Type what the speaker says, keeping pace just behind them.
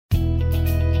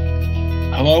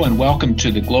Hello and welcome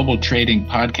to the Global Trading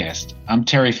Podcast. I'm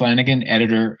Terry Flanagan,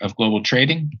 editor of Global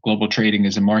Trading. Global Trading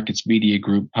is a markets media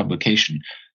group publication.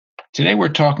 Today we're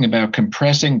talking about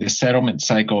compressing the settlement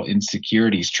cycle in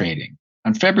securities trading.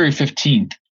 On February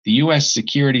 15th, the U.S.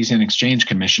 Securities and Exchange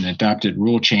Commission adopted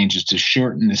rule changes to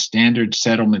shorten the standard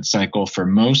settlement cycle for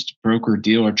most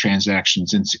broker-dealer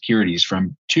transactions in securities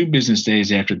from 2 business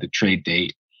days after the trade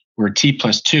date, or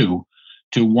T+2,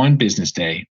 to 1 business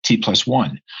day,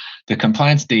 T+1. The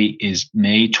compliance date is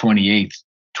May 28th,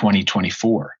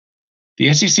 2024.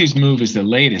 The SEC's move is the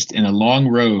latest in a long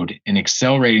road in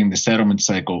accelerating the settlement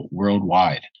cycle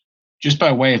worldwide. Just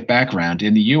by way of background,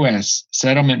 in the U.S.,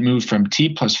 settlement moved from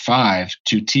T+5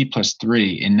 to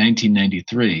T+3 in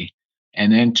 1993,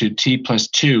 and then to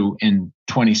T+2 in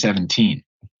 2017.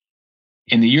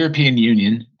 In the European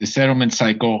Union, the settlement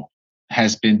cycle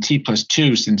has been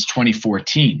T+2 since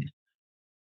 2014.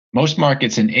 Most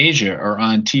markets in Asia are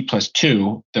on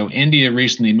T+2, though India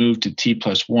recently moved to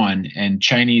T+1, and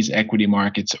Chinese equity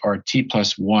markets are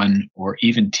T+1 or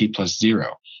even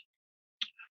T+0.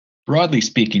 Broadly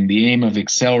speaking, the aim of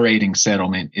accelerating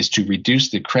settlement is to reduce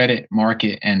the credit,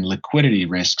 market, and liquidity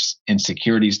risks in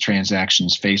securities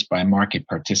transactions faced by market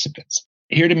participants.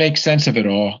 Here to make sense of it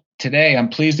all, today I'm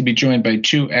pleased to be joined by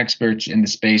 2 experts in the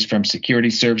space from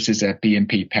Securities Services at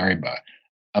BNP Paribas.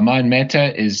 Aman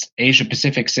Mehta is Asia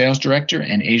Pacific Sales Director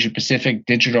and Asia Pacific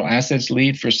Digital Assets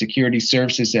Lead for Securities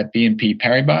Services at BNP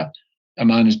Paribas.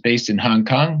 Aman is based in Hong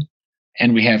Kong.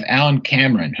 And we have Alan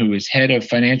Cameron, who is Head of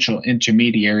Financial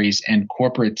Intermediaries and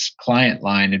Corporates Client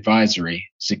Line Advisory,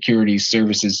 Securities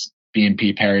Services,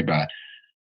 BNP Paribas.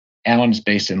 Alan is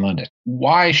based in London.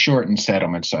 Why shorten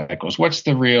settlement cycles? What's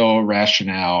the real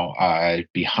rationale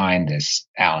behind this,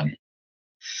 Alan?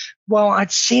 Well,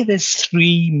 I'd say there's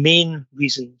 3 main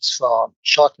reasons for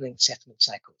shortening settlement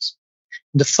cycles.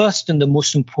 The first and the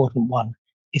most important one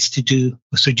is to do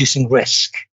with reducing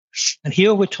risk. And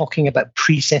here we're talking about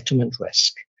pre-settlement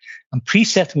risk. And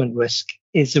pre-settlement risk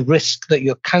is the risk that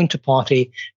your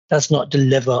counterparty does not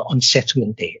deliver on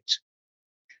settlement date.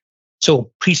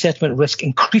 So pre-settlement risk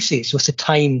increases with the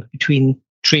time between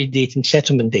trade date and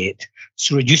settlement date.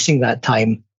 So reducing that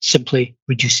time simply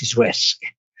reduces risk.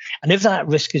 And if that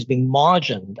risk is being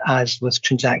margined, as with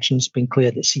transactions being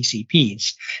cleared at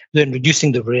CCPs, then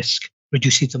reducing the risk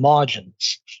reduces the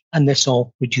margins, and this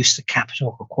will reduce the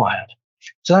capital required.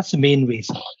 So that's the main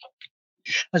reason.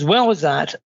 As well as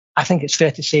that, I think it's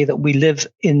fair to say that we live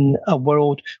in a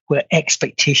world where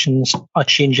expectations are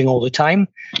changing all the time,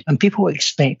 and people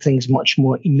expect things much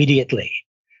more immediately.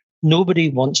 Nobody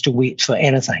wants to wait for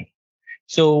anything.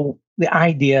 So the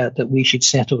idea that we should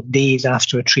settle days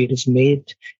after a trade is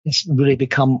made has really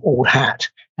become old hat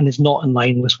and is not in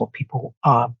line with what people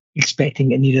are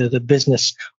expecting in either their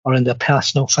business or in their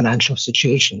personal financial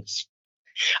situations.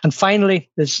 And finally,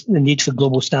 there's the need for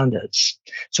global standards.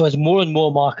 So as more and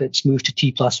more markets move to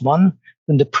T+1,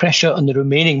 then the pressure on the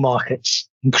remaining markets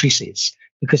increases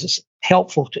because it's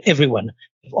helpful to everyone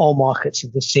if all markets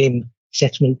have the same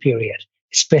settlement period,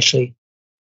 especially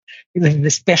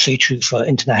true for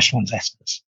international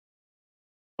investors.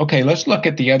 Okay, let's look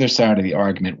at the other side of the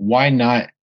argument. Why not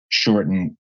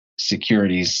shorten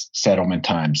securities settlement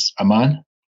times? Aman?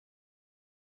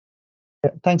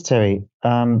 Thanks, Terry.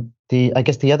 I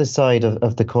guess the other side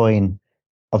of the coin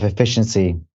of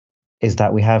efficiency is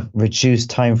that we have reduced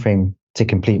time frame to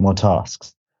complete more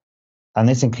tasks. And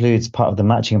this includes part of the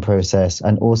matching process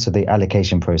and also the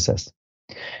allocation process.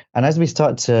 And as we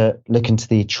start to look into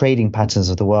the trading patterns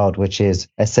of the world, which is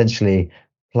essentially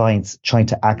clients trying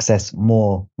to access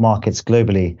more markets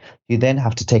globally, you then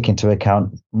have to take into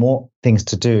account more things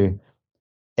to do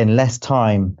in less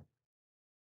time,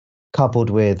 coupled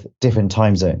with different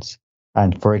time zones.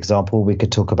 And for example, we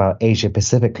could talk about Asia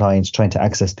Pacific clients trying to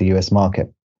access the US market.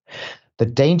 The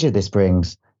danger this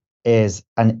brings is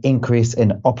an increase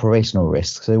in operational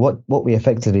risk. So what we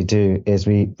effectively do is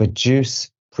we reduce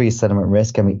pre-settlement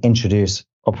risk and we introduce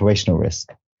operational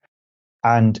risk.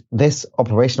 And this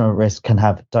operational risk can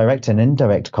have direct and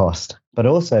indirect cost, but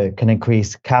also can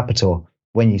increase capital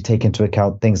when you take into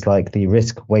account things like the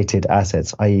risk-weighted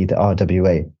assets, i.e. the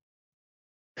RWA.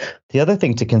 The other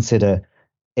thing to consider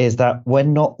is that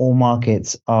when not all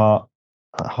markets are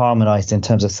harmonized in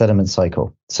terms of settlement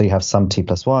cycle, so you have some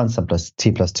T+1, some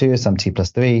T+2, some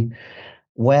T+3,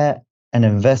 where an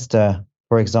investor,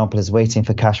 for example, is waiting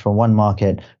for cash from one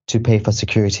market to pay for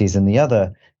securities in the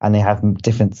other, and they have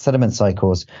different settlement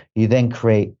cycles, you then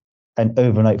create an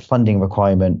overnight funding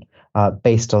requirement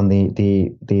based on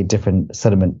the different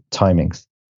settlement timings.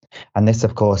 And this,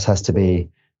 of course, has to be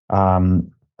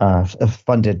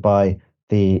funded by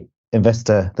the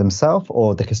investor themselves,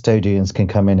 or the custodians can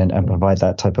come in and provide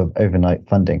that type of overnight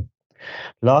funding.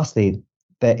 Lastly,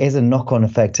 there is a knock-on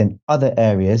effect in other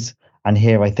areas, and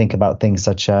here I think about things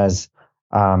such as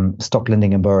stock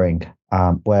lending and borrowing,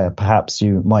 where perhaps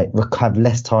you might have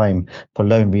less time for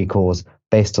loan recalls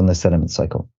based on the settlement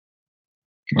cycle.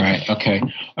 Right.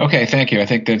 Okay. Thank you. I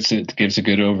think it gives a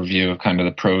good overview of kind of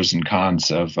the pros and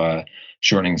cons of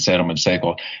shortening the settlement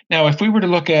cycle. Now, if we were to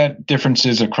look at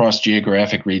differences across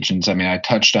geographic regions, I mean, I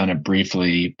touched on it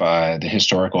briefly by the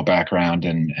historical background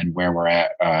and where we're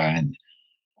at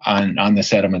on the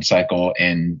settlement cycle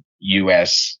in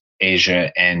U.S.,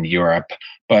 Asia, and Europe.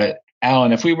 But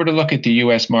Alan, if we were to look at the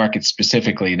U.S. market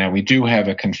specifically, now we do have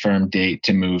a confirmed date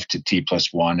to move to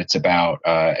T+1. It's about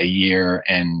a year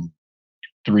and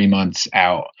 3 months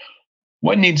out.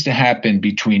 What needs to happen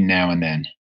between now and then?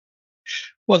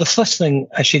 Well, the first thing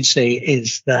I should say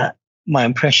is that my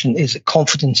impression is that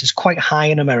confidence is quite high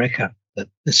in America that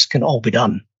this can all be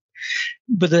done.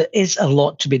 But there is a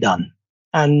lot to be done.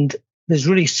 And there's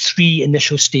really 3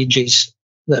 initial stages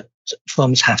that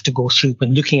firms have to go through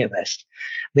when looking at this.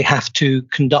 They have to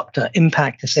conduct an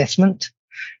impact assessment.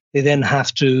 They then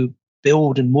have to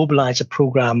build and mobilize a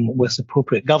program with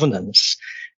appropriate governance.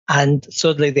 And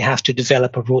thirdly, they have to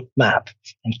develop a roadmap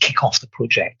and kick off the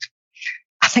project.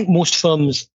 I think most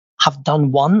firms have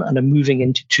done 1 and are moving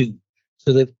into 2.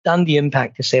 So they've done the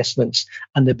impact assessments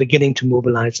and they're beginning to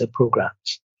mobilize their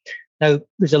programs. Now,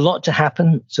 there's a lot to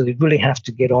happen, so they really have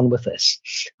to get on with this.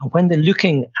 And when they're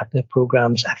looking at their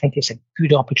programs, I think it's a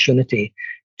good opportunity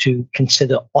to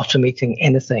consider automating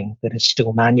anything that is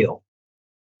still manual.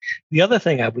 The other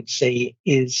thing I would say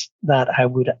is that I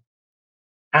would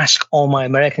ask all my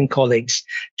American colleagues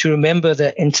to remember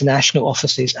their international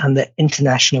offices and their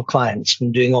international clients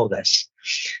when doing all this,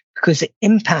 because the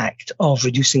impact of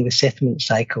reducing the settlement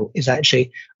cycle is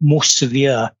actually most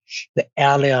severe the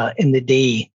earlier in the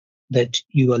day that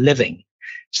you are living.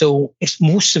 So it's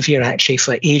most severe actually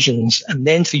for Asians, and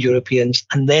then for Europeans,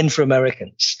 and then for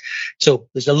Americans. So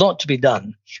there's a lot to be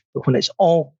done, but when it's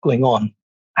all going on,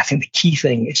 I think the key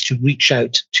thing is to reach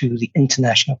out to the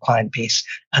international client base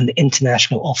and the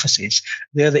international offices.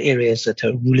 They're the areas that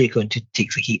are really going to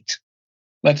take the heat.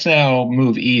 Let's now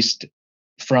move east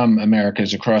from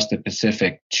Americas across the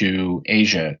Pacific to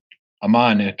Asia.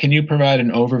 Aman, can you provide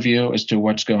an overview as to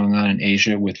what's going on in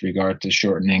Asia with regard to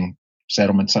shortening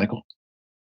settlement cycle?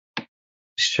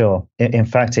 Sure. In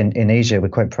fact, in Asia, we're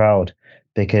quite proud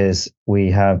because we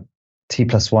have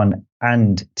T+1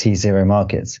 and T0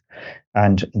 markets.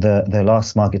 And the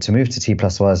last market to move to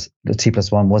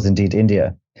T+1 was indeed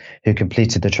India, who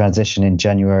completed the transition in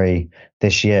January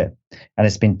this year. And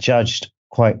it's been judged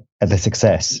quite as a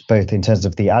success, both in terms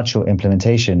of the actual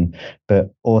implementation,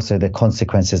 but also the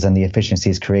consequences and the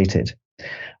efficiencies created.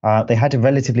 They had a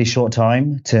relatively short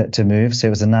time to move. So it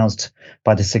was announced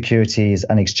by the Securities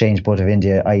and Exchange Board of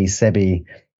India, i.e. SEBI,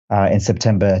 in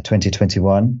September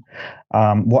 2021.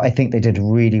 What I think they did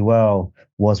really well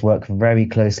was work very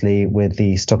closely with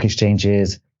the stock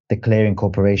exchanges, the clearing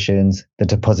corporations, the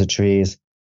depositories,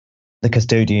 the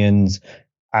custodians,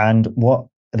 and what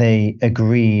they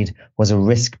agreed was a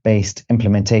risk-based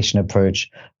implementation approach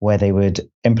where they would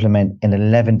implement in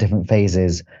 11 different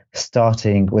phases,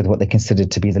 starting with what they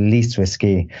considered to be the least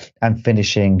risky and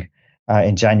finishing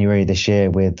in January this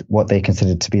year with what they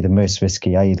considered to be the most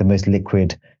risky, i.e. the most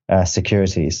liquid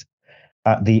securities.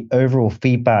 The overall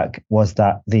feedback was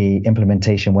that the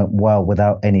implementation went well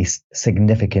without any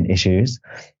significant issues.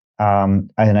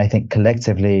 And I think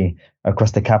collectively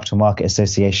across the capital market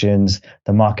associations,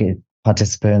 the market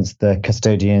participants, the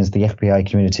custodians, the FPI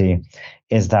community,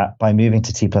 is that by moving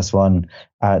to T+1,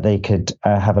 they could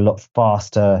have a lot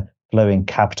faster flowing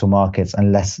capital markets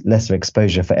and lesser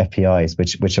exposure for FPIs,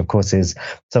 which of course is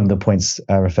some of the points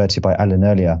referred to by Alan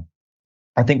earlier.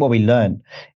 I think what we learned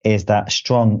is that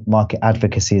strong market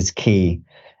advocacy is key.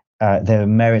 There are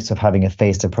merits of having a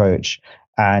phased approach,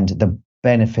 and the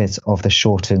benefits of the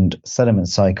shortened settlement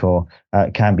cycle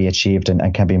can be achieved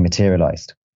and can be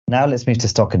materialized. Now let's move to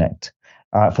Stock Connect.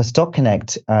 For Stock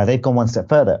Connect, they've gone one step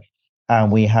further,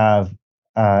 and we have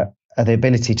the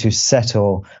ability to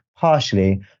settle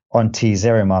partially on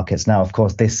T0 markets. Now, of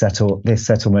course, this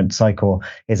settlement cycle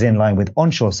is in line with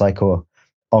onshore cycle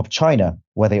of China,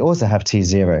 where they also have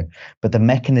T0, but the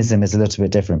mechanism is a little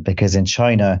bit different because in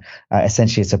China,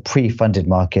 essentially it's a pre-funded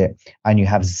market and you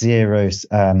have zero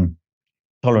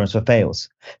tolerance for fails.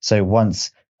 So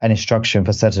once an instruction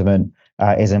for settlement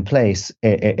is in place,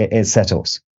 it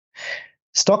settles.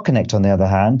 Stock Connect, on the other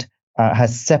hand,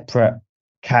 has separate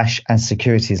cash and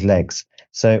securities legs.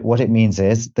 So what it means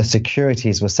is the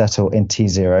securities will settle in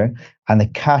T0 and the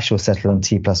cash will settle on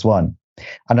T+1.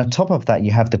 And on top of that,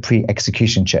 you have the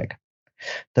pre-execution check.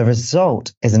 The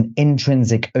result is an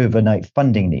intrinsic overnight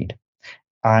funding need.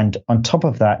 And on top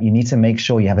of that, you need to make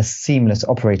sure you have a seamless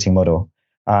operating model.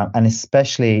 And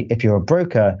especially if you're a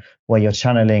broker where you're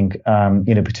channeling,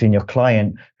 between your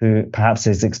client who perhaps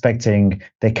is expecting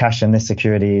their cash in their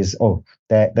securities or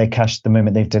their cash the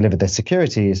moment they've delivered their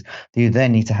securities, you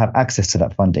then need to have access to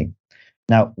that funding.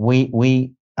 Now,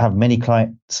 we have many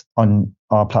clients on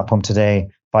our platform today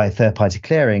via third-party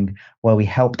clearing where we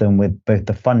help them with both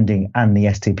the funding and the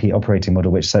STP operating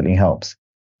model, which certainly helps.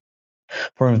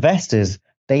 For investors,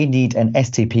 they need an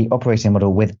STP operating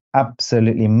model with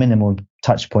absolutely minimal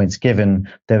touch points given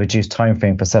the reduced time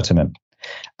frame for settlement.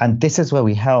 And this is where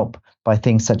we help by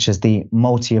things such as the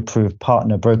multi-approved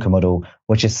partner broker model,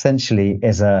 which essentially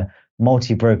is a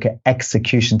multi-broker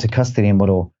execution to custody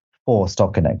model for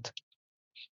Stock Connect.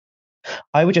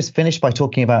 I would just finish by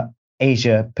talking about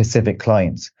Asia Pacific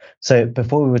clients. So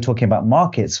before we were talking about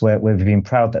markets where we've been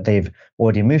proud that they've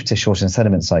already moved to shortened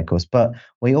settlement cycles, but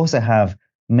we also have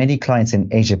many clients in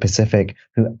Asia Pacific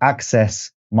who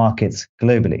access markets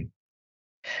globally.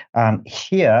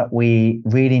 Here, we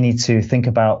really need to think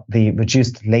about the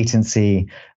reduced latency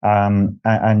and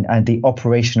the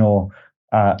operational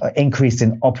increase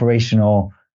in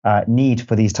operational need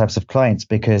for these types of clients,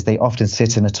 because they often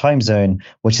sit in a time zone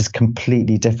which is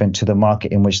completely different to the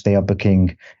market in which they are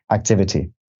booking activity.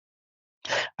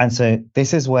 And so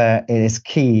this is where it is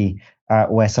key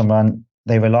where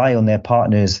they rely on their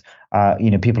partners,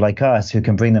 people like us who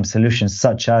can bring them solutions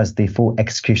such as the full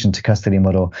execution to custody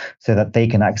model so that they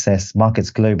can access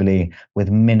markets globally with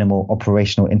minimal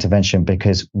operational intervention,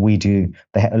 because we do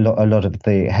a lot of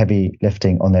the heavy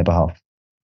lifting on their behalf.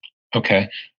 Okay.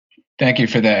 Thank you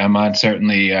for that, Aman.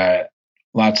 Certainly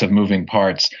lots of moving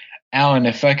parts. Alan,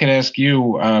 if I could ask you,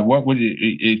 what would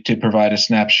to provide a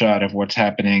snapshot of what's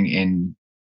happening in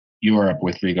Europe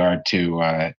with regard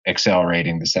to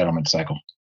accelerating the settlement cycle?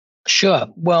 Sure.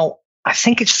 Well, I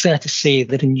think it's fair to say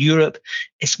that in Europe,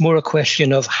 it's more a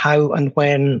question of how and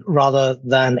when rather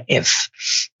than if.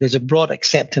 There's a broad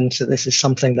acceptance that this is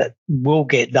something that will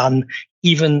get done,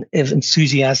 even if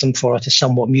enthusiasm for it is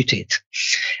somewhat muted.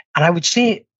 And I would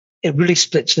say it really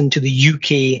splits into the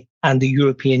UK and the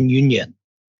European Union.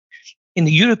 In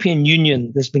the European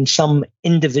Union, there's been some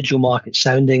individual market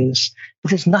soundings, but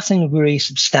there's nothing really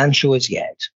substantial as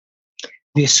yet.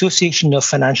 The Association of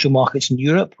Financial Markets in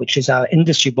Europe, which is our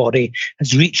industry body,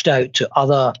 has reached out to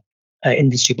other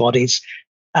industry bodies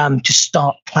to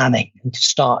start planning and to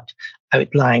start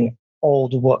outlining all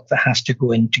the work that has to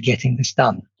go into getting this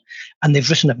done. And they've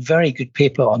written a very good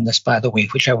paper on this, by the way,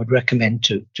 which I would recommend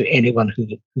to anyone who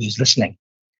is listening.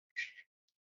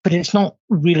 But it's not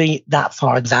really that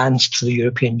far advanced for the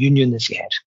European Union as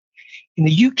yet. In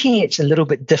the UK, it's a little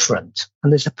bit different,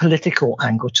 and there's a political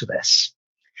angle to this.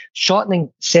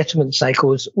 Shortening settlement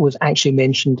cycles was actually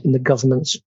mentioned in the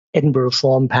government's Edinburgh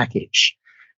Reform Package,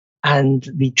 and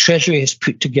the Treasury has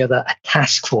put together a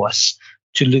task force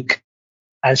to look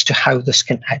as to how this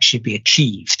can actually be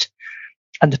achieved.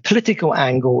 And the political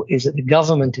angle is that the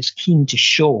government is keen to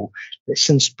show that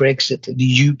since Brexit,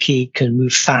 the UK can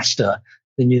move faster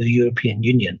than the European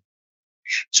Union.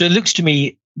 So it looks to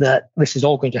me that this is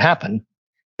all going to happen.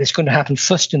 It's going to happen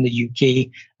first in the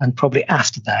UK and probably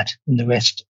after that in the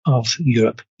rest of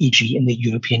Europe, e.g. in the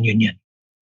European Union.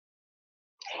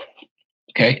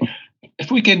 Okay. If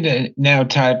we can now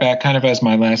tie back, kind of as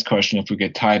my last question, if we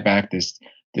could tie back this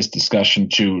discussion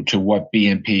to what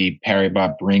BNP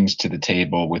Paribas brings to the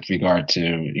table with regard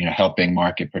to helping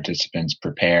market participants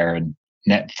prepare and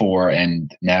net for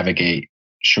and navigate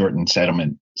shortened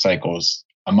settlement cycles.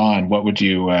 Aman, what would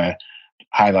you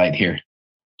highlight here?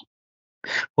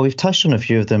 Well, we've touched on a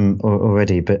few of them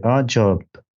already, but our job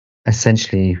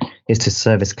essentially is to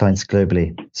service clients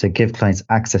globally. So give clients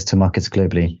access to markets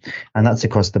globally. And that's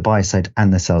across the buy side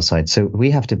and the sell side. So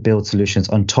we have to build solutions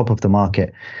on top of the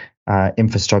market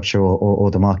infrastructure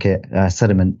or the market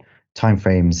settlement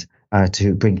timeframes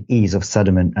to bring ease of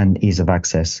settlement and ease of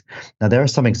access. Now, there are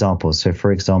some examples. So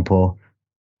for example,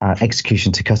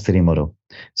 execution to custody model.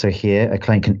 So here, a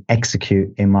client can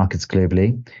execute in markets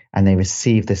globally, and they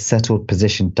receive the settled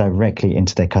position directly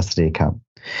into their custody account.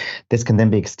 This can then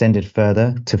be extended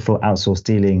further to full outsourced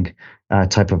dealing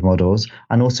type of models,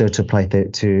 and also to apply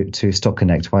to Stock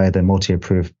Connect via the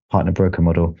multi-approved partner broker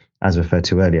model, as referred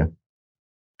to earlier.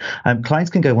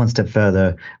 Clients can go one step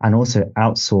further and also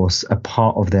outsource a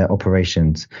part of their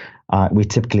operations. We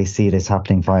typically see this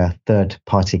happening via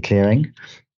third-party clearing,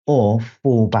 or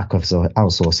full back office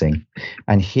outsourcing.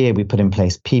 And here we put in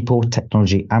place people,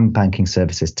 technology, and banking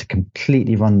services to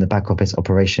completely run the back office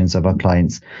operations of our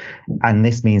clients. And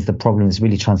this means the problem is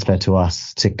really transferred to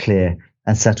us to clear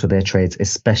and settle their trades,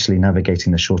 especially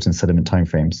navigating the shortened settlement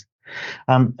timeframes.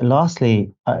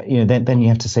 Lastly, then you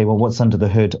have to say, well, what's under the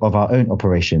hood of our own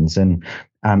operations? And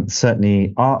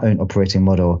certainly our own operating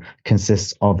model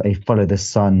consists of a follow the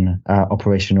sun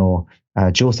operational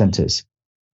dual centers.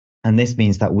 And this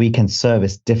means that we can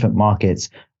service different markets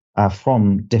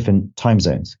from different time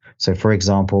zones. So, for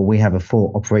example, we have a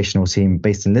full operational team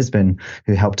based in Lisbon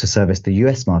who help to service the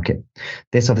US market.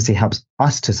 This obviously helps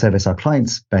us to service our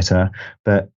clients better.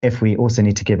 But if we also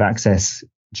need to give access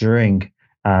during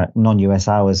non-US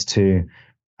hours to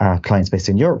clients based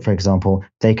in Europe, for example,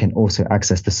 they can also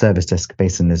access the service desk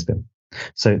based in Lisbon.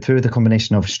 So through the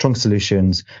combination of strong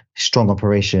solutions, strong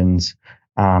operations,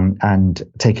 and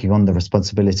taking on the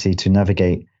responsibility to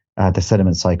navigate the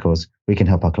settlement cycles, we can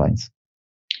help our clients.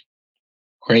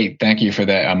 Great. Thank you for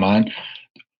that, Aman.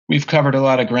 We've covered a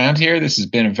lot of ground here. This has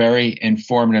been a very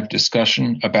informative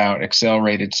discussion about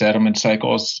accelerated settlement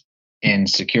cycles in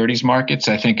securities markets.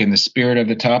 I think in the spirit of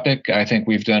the topic, I think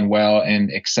we've done well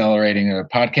in accelerating our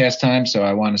podcast time. So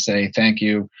I want to say thank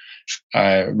you.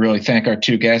 Really thank our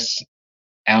two guests,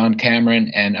 Alan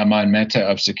Cameron and Aman Mehta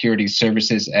of Securities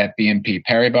Services at BNP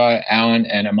Paribas. Alan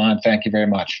and Aman, thank you very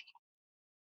much.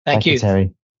 Thank you,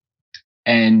 Terry.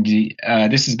 And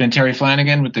this has been Terry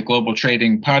Flanagan with the Global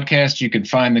Trading Podcast. You can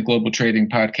find the Global Trading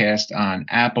Podcast on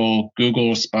Apple,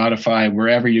 Google, Spotify,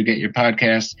 wherever you get your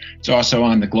podcasts. It's also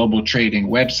on the Global Trading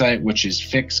website, which is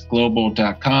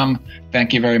fixglobal.com.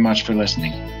 Thank you very much for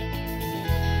listening.